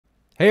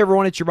Hey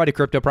everyone, it's your buddy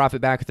Crypto Profit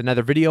back with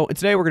another video, and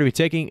today we're going to be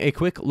taking a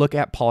quick look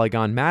at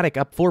Polygon Matic,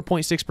 up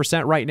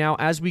 4.6% right now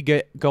as we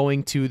get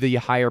going to the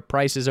higher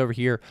prices over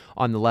here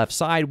on the left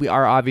side. We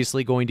are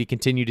obviously going to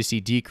continue to see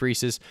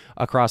decreases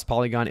across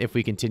Polygon if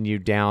we continue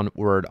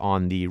downward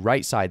on the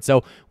right side.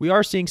 So we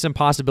are seeing some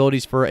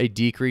possibilities for a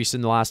decrease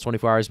in the last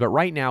 24 hours, but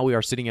right now we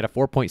are sitting at a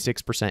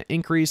 4.6%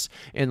 increase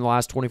in the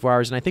last 24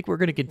 hours, and I think we're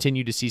going to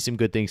continue to see some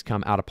good things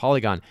come out of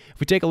Polygon.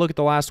 If we take a look at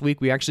the last week,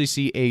 we actually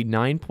see a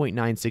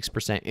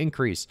 9.96%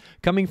 increase.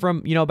 Coming from,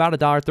 about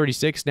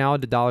 $1.36 now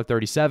to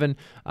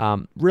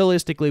 $1.37.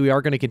 Realistically, we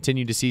are going to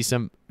continue to see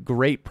some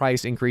great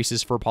price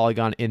increases for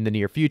Polygon in the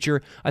near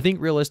future. I think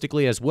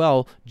realistically as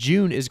well,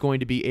 June is going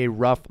to be a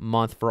rough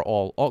month for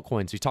all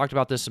altcoins. We talked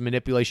about this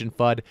manipulation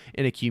FUD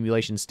and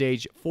accumulation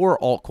stage for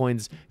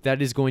altcoins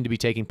that is going to be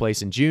taking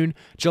place in June.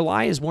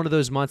 July is one of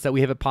those months that we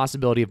have a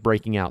possibility of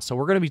breaking out. So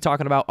we're going to be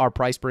talking about our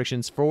price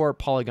predictions for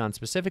Polygon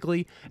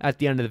specifically at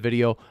the end of the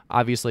video,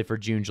 obviously for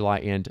June, July,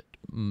 and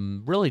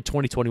really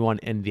 2021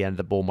 and the end of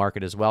the bull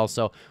market as well.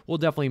 So we'll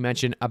definitely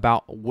mention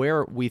about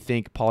where we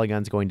think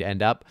Polygon's going to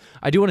end up.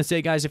 I do want to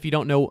say, guys, if you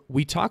don't know,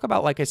 we talk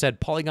about, like I said,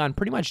 Polygon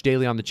pretty much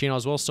daily on the channel,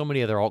 as well as so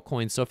many other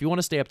altcoins. So if you want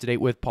to stay up to date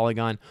with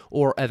Polygon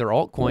or other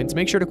altcoins,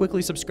 make sure to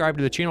quickly subscribe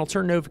to the channel,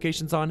 turn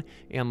notifications on,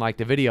 and like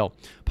the video.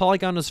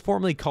 Polygon was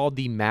formerly called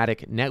the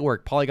Matic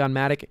Network. Polygon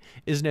Matic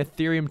is an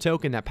Ethereum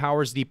token that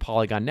powers the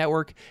Polygon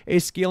network, a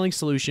scaling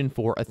solution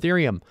for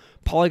Ethereum.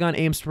 Polygon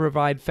aims to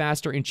provide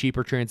faster and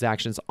cheaper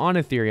transactions on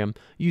Ethereum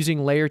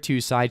using Layer 2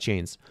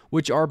 sidechains,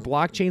 which are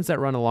blockchains that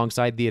run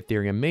alongside the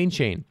Ethereum main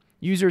chain.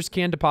 Users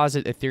can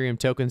deposit Ethereum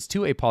tokens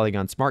to a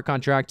Polygon smart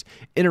contract,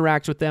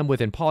 interact with them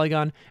within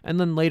Polygon, and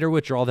then later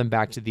withdraw them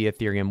back to the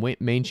Ethereum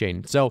main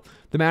chain. So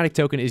the Matic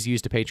token is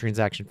used to pay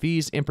transaction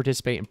fees and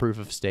participate in proof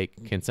of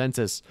stake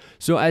consensus.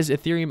 So as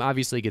Ethereum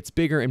obviously gets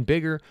bigger and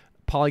bigger,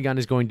 Polygon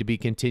is going to be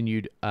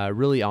continued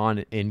really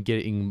on and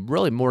getting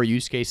really more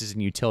use cases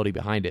and utility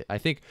behind it. I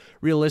think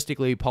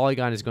realistically,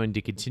 Polygon is going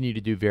to continue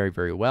to do very,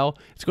 very well.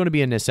 It's going to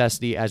be a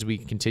necessity as we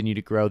continue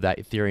to grow that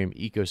Ethereum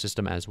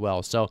ecosystem as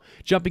well. So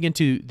jumping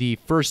into the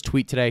first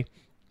tweet today,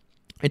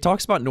 it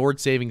talks about Nord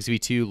Savings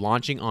V2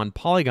 launching on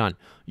Polygon.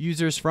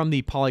 Users from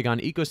the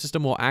Polygon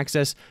ecosystem will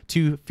access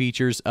two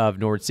features of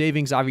Nord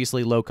Savings,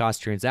 obviously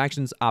low-cost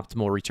transactions,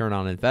 optimal return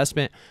on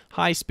investment,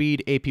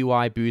 high-speed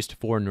APY boost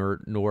for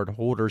Nord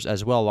holders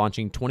as well,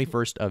 launching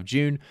 21st of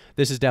June.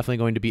 This is definitely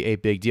going to be a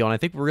big deal, and I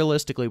think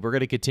realistically we're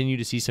going to continue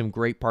to see some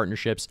great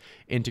partnerships,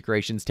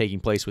 integrations taking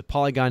place with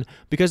Polygon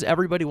because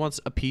everybody wants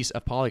a piece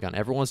of Polygon.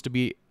 Everyone wants to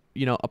be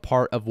a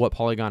part of what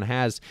Polygon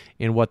has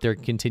and what they're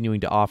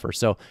continuing to offer.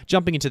 So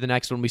jumping into the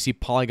next one, we see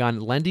Polygon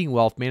lending,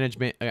 wealth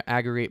management,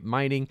 aggregate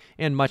mining,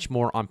 and much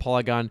more on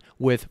Polygon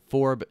with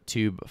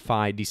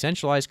ForbTube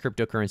decentralized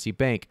cryptocurrency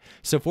bank.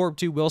 So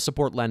ForbTube will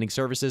support lending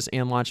services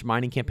and launch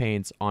mining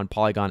campaigns on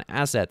Polygon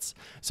assets.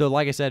 So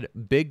like I said,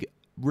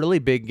 really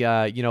big,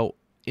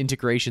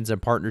 integrations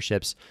and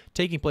partnerships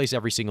taking place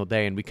every single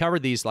day. And we cover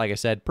these, like I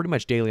said, pretty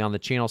much daily on the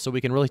channel, so we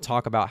can really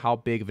talk about how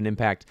big of an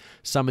impact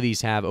some of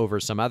these have over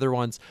some other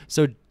ones.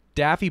 So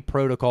Daffy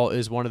protocol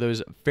is one of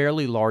those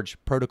fairly large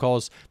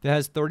protocols that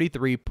has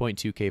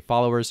 33.2K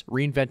followers,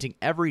 reinventing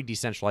every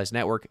decentralized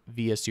network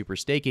via super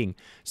staking.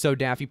 So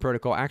Daffy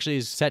protocol actually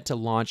is set to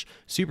launch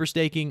super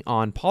staking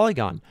on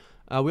Polygon.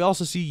 We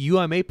also see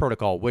UMA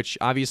protocol, which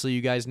obviously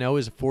you guys know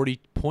is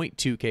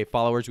 40.2K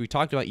followers. We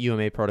talked about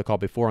UMA protocol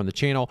before on the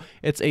channel.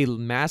 It's a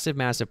massive,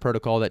 massive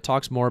protocol that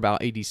talks more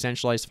about a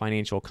decentralized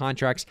financial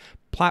contracts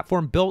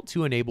platform built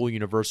to enable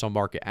universal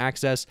market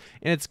access,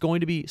 and it's going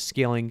to be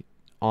scaling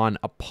on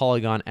a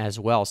Polygon as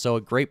well. So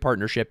a great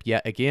partnership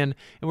yet again.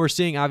 And we're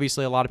seeing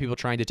obviously a lot of people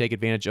trying to take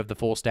advantage of the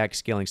full stack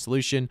scaling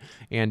solution.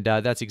 And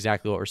that's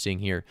exactly what we're seeing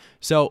here.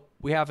 So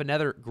we have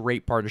another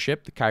great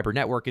partnership. The Kyber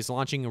Network is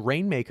launching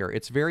Rainmaker,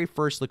 its very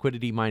first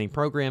liquidity mining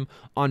program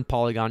on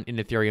Polygon in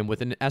Ethereum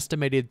with an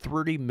estimated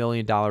 $30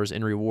 million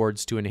in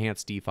rewards to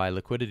enhance DeFi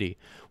liquidity.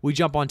 We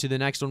jump on to the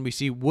next one. We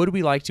see, would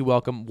we like to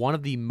welcome one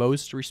of the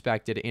most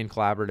respected and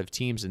collaborative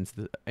teams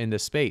in the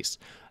space?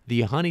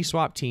 The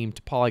HoneySwap team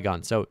to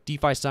Polygon. So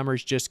DeFi summer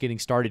is just getting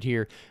started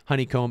here.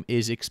 Honeycomb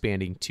is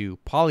expanding to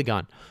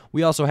Polygon.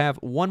 We also have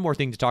one more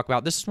thing to talk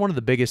about. This is one of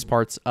the biggest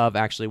parts of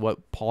actually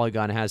what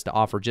Polygon has to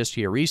offer just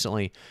here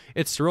recently.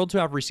 It's thrilled to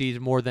have received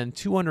more than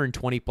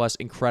 220 plus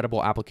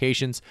incredible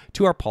applications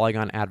to our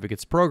Polygon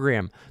Advocates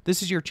program.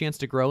 This is your chance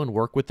to grow and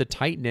work with the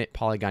tight-knit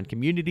Polygon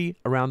community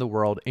around the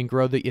world and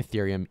grow the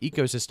Ethereum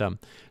ecosystem.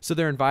 So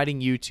they're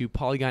inviting you to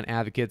Polygon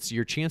Advocates,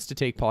 your chance to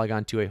take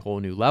Polygon to a whole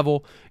new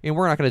level. And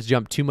we're not going to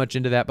jump too much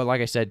into that, but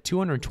like I said,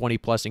 220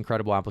 plus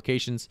incredible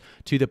applications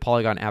to the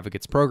Polygon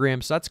Advocates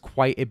program. So that's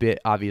quite a bit,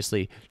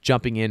 obviously,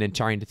 jumping in and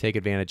trying to take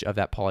advantage of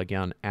that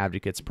Polygon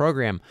Advocates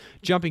program.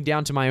 Jumping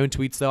down to my own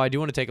tweets, though, I do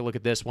want to take a look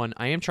at this one.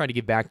 I am trying to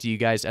give back to you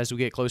guys as we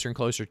get closer and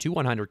closer to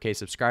 100K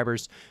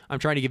subscribers. I'm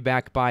trying to give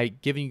back by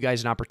giving you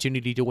guys an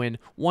opportunity to win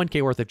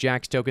 1K worth of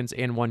Jax tokens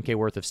and 1K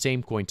worth of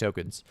Samecoin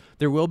tokens.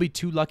 There will be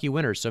 2 lucky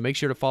winners, so make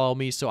sure to follow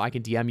me so I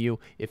can DM you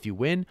if you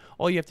win.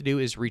 All you have to do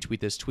is retweet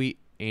this tweet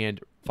and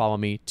follow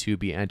me to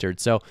be entered.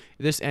 So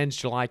this ends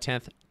July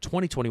 10th,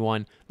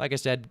 2021. Like I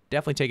said,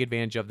 definitely take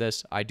advantage of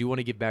this. I do want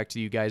to give back to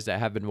you guys that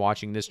have been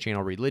watching this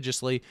channel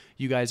religiously.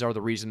 You guys are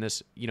the reason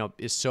this,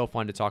 is so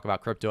fun to talk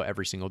about crypto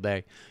every single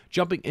day.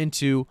 Jumping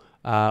into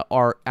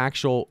our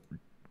actual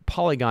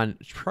Polygon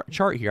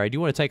chart here, I do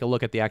want to take a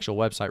look at the actual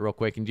website real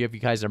quick and give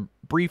you guys a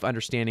brief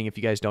understanding if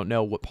you guys don't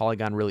know what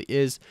Polygon really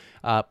is.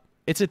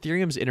 It's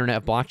Ethereum's Internet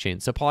of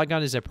Blockchain. So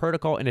Polygon is a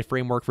protocol and a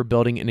framework for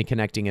building and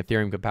connecting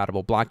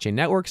Ethereum-compatible blockchain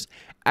networks,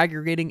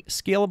 aggregating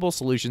scalable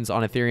solutions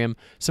on Ethereum,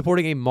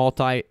 supporting a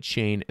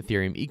multi-chain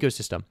Ethereum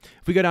ecosystem.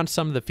 If we go down to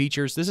some of the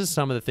features, this is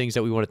some of the things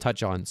that we want to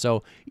touch on.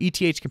 So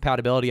ETH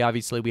compatibility,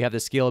 obviously, we have the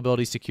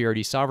scalability,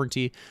 security,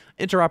 sovereignty,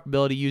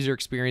 interoperability, user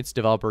experience,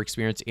 developer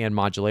experience, and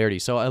modularity.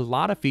 So a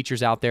lot of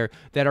features out there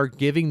that are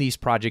giving these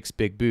projects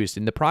big boost.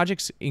 And the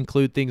projects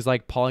include things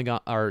like Poly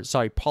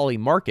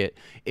Market,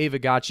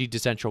 Avagachi,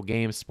 Decentral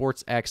Games,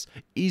 SportsX,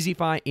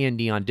 EasyFi, and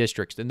Neon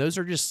Districts. And those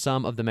are just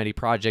some of the many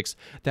projects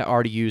that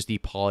already use the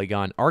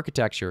Polygon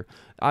architecture.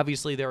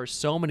 Obviously, there are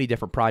so many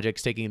different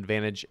projects taking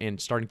advantage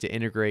and starting to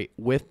integrate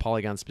with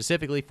Polygon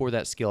specifically for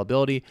that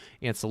scalability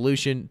and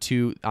solution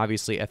to,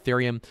 obviously,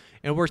 Ethereum.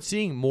 And we're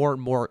seeing more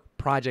and more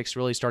projects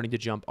really starting to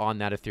jump on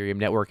that Ethereum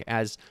network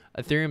as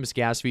Ethereum's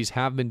gas fees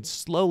have been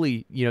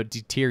slowly,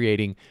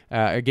 deteriorating,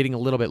 or getting a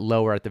little bit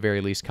lower at the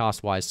very least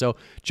cost-wise. So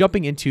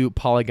jumping into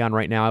Polygon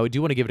right now, I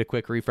do want to give it a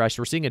quick refresh.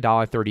 We're seeing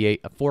 $1.38,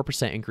 a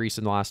 4% increase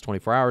in the last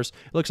 24 hours.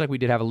 It looks like we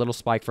did have a little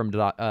spike from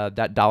that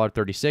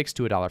 $1.36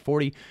 to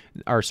 $1.40,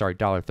 or sorry,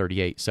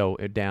 $1.38. So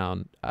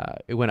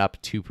it went up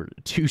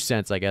 2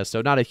 cents, I guess.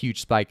 So not a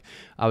huge spike.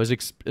 I was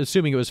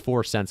assuming it was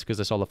 4 cents because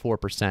I saw the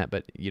 4%,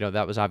 but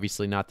that was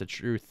obviously not the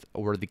truth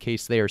or the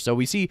case there. So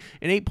we see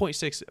an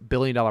 $8.6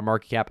 billion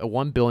market cap, a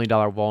 $1 billion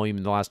volume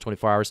in the last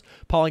 24 hours.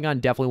 Polygon,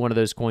 definitely one of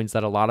those coins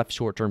that a lot of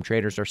short-term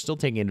traders are still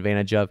taking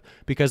advantage of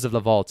because of the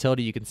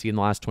volatility you can see in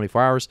the last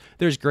 24 hours.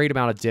 There's a great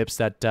amount of dips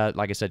that,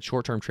 like I said,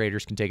 short-term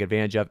traders can take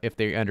advantage of if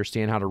they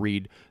understand how to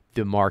read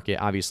the market.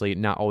 Obviously,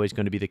 not always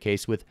going to be the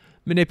case with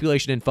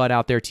manipulation and FUD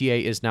out there. TA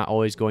is not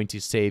always going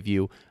to save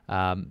you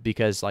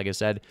because, like I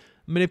said,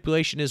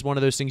 manipulation is one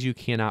of those things you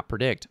cannot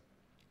predict.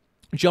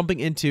 Jumping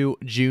into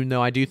June,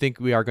 though, I do think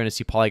we are going to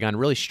see Polygon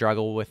really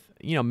struggle with,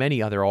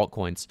 many other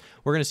altcoins.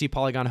 We're going to see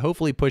Polygon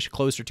hopefully push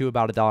closer to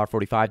about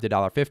 $1.45 to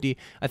 $1.50.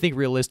 I think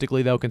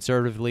realistically, though,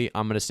 conservatively,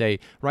 I'm going to say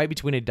right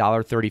between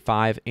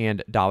 $1.35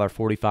 and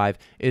 $1.45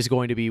 is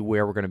going to be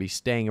where we're going to be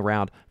staying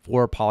around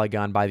for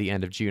Polygon by the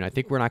end of June. I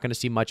think we're not going to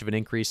see much of an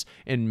increase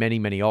in many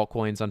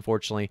altcoins,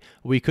 unfortunately.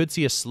 We could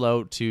see a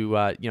slow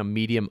to,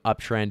 medium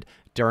uptrend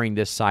during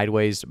this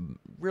sideways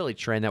really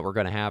trend that we're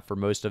going to have for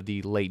most of the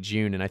late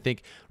June. And I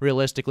think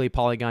realistically,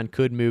 Polygon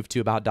could move to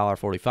about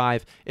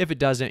 $1.45. If it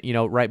doesn't,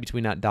 right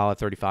between that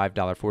 $1.35,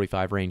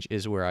 $1.45 range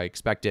is where I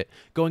expect it.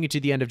 Going into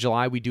the end of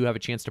July, we do have a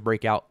chance to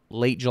break out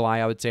late July,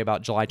 I would say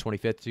about July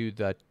 25th to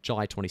the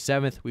July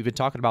 27th. We've been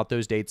talking about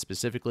those dates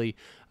specifically.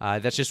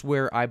 That's just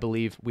where I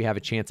believe we have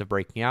a chance of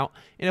breaking out.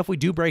 And if we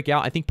do break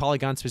out, I think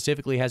Polygon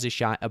specifically has a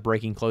shot of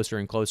breaking closer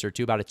and closer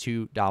to about a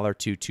 $2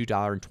 to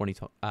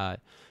 $2.20,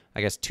 I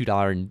guess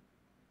 $2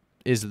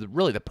 is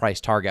really the price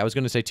target. I was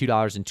going to say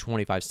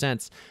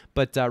 $2.25,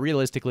 but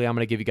realistically, I'm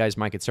going to give you guys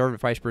my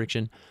conservative price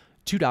prediction.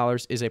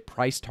 $2 is a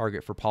price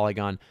target for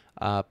Polygon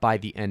by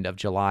the end of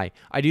July.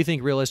 I do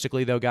think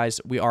realistically, though,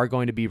 guys, we are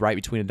going to be right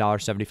between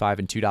 $1.75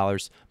 and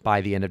 $2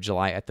 by the end of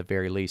July at the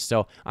very least.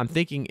 So I'm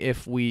thinking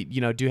if we,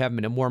 do have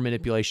more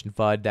manipulation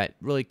FUD that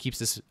really keeps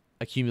this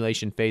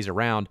accumulation phase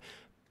around,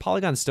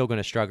 Polygon's still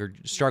going to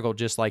struggle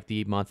just like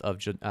the month of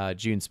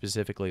June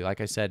specifically.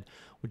 Like I said,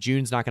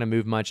 June's not going to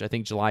move much. I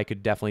think July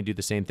could definitely do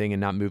the same thing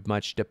and not move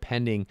much,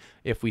 depending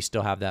if we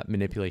still have that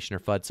manipulation or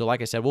FUD. So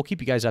like I said, we'll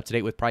keep you guys up to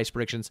date with price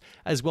predictions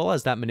as well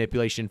as that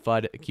manipulation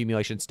FUD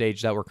accumulation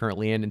stage that we're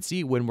currently in and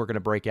see when we're going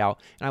to break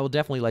out. And I will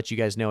definitely let you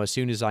guys know as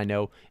soon as I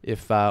know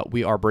if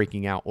we are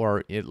breaking out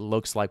or it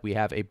looks like we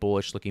have a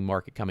bullish looking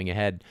market coming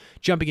ahead.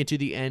 Jumping into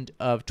the end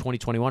of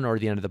 2021 or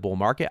the end of the bull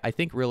market, I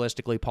think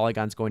realistically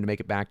Polygon's going to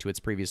make it back to its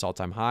previous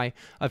all-time high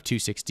of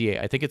 268.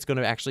 I think it's going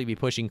to actually be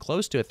pushing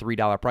close to a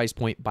 $3 price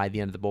point by the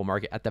end of the bull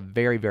market at the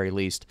very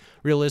least.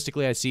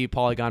 Realistically, I see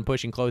Polygon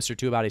pushing closer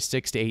to about a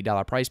 $6 to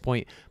 $8 price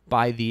point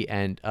by the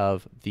end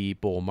of the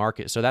bull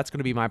market. So that's going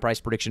to be my price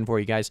prediction for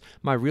you guys.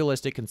 My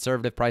realistic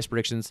conservative price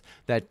predictions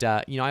that,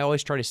 I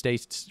always try to stay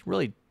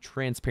really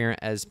transparent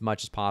as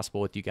much as possible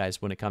with you guys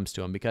when it comes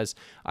to them because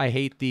I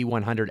hate the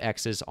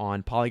 100Xs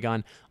on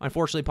Polygon.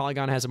 Unfortunately,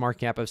 Polygon has a market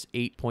cap of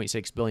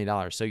 $8.6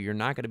 billion. So you're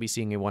not going to be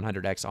seeing a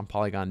 100X on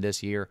Polygon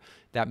this year.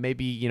 That may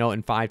be,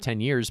 in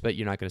 5-10 years, but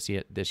you're not going to see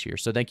it this year.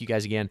 So thank you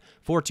guys again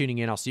for tuning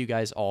in. I'll see you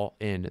guys all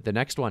in the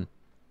next one.